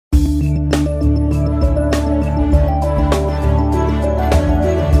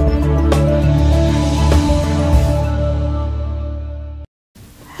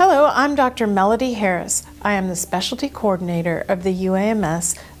Dr. Melody Harris. I am the Specialty Coordinator of the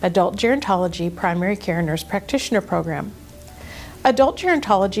UAMS Adult Gerontology Primary Care Nurse Practitioner Program. Adult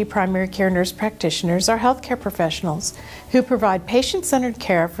Gerontology Primary Care Nurse Practitioners are healthcare professionals who provide patient-centered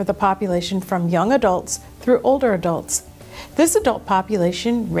care for the population from young adults through older adults. This adult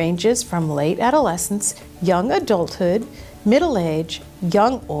population ranges from late adolescence, young adulthood, middle age,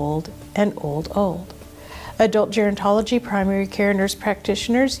 young old, and old. Adult Gerontology Primary Care Nurse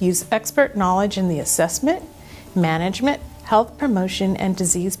Practitioners use expert knowledge in the assessment, management, health promotion, and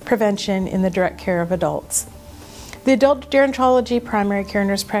disease prevention in the direct care of adults. The Adult Gerontology Primary Care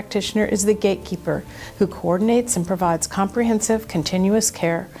Nurse Practitioner is the gatekeeper who coordinates and provides comprehensive, continuous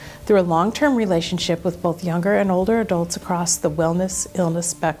care through a long-term relationship with both younger and older adults across the wellness-illness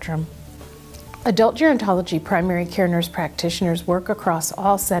spectrum. Adult Gerontology Primary Care Nurse Practitioners work across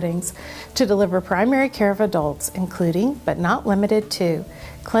all settings to deliver primary care of adults, including, but not limited to,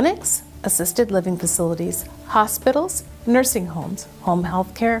 clinics, assisted living facilities, hospitals, nursing homes, home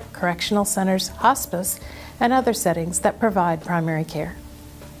health care, correctional centers, hospice, and other settings that provide primary care.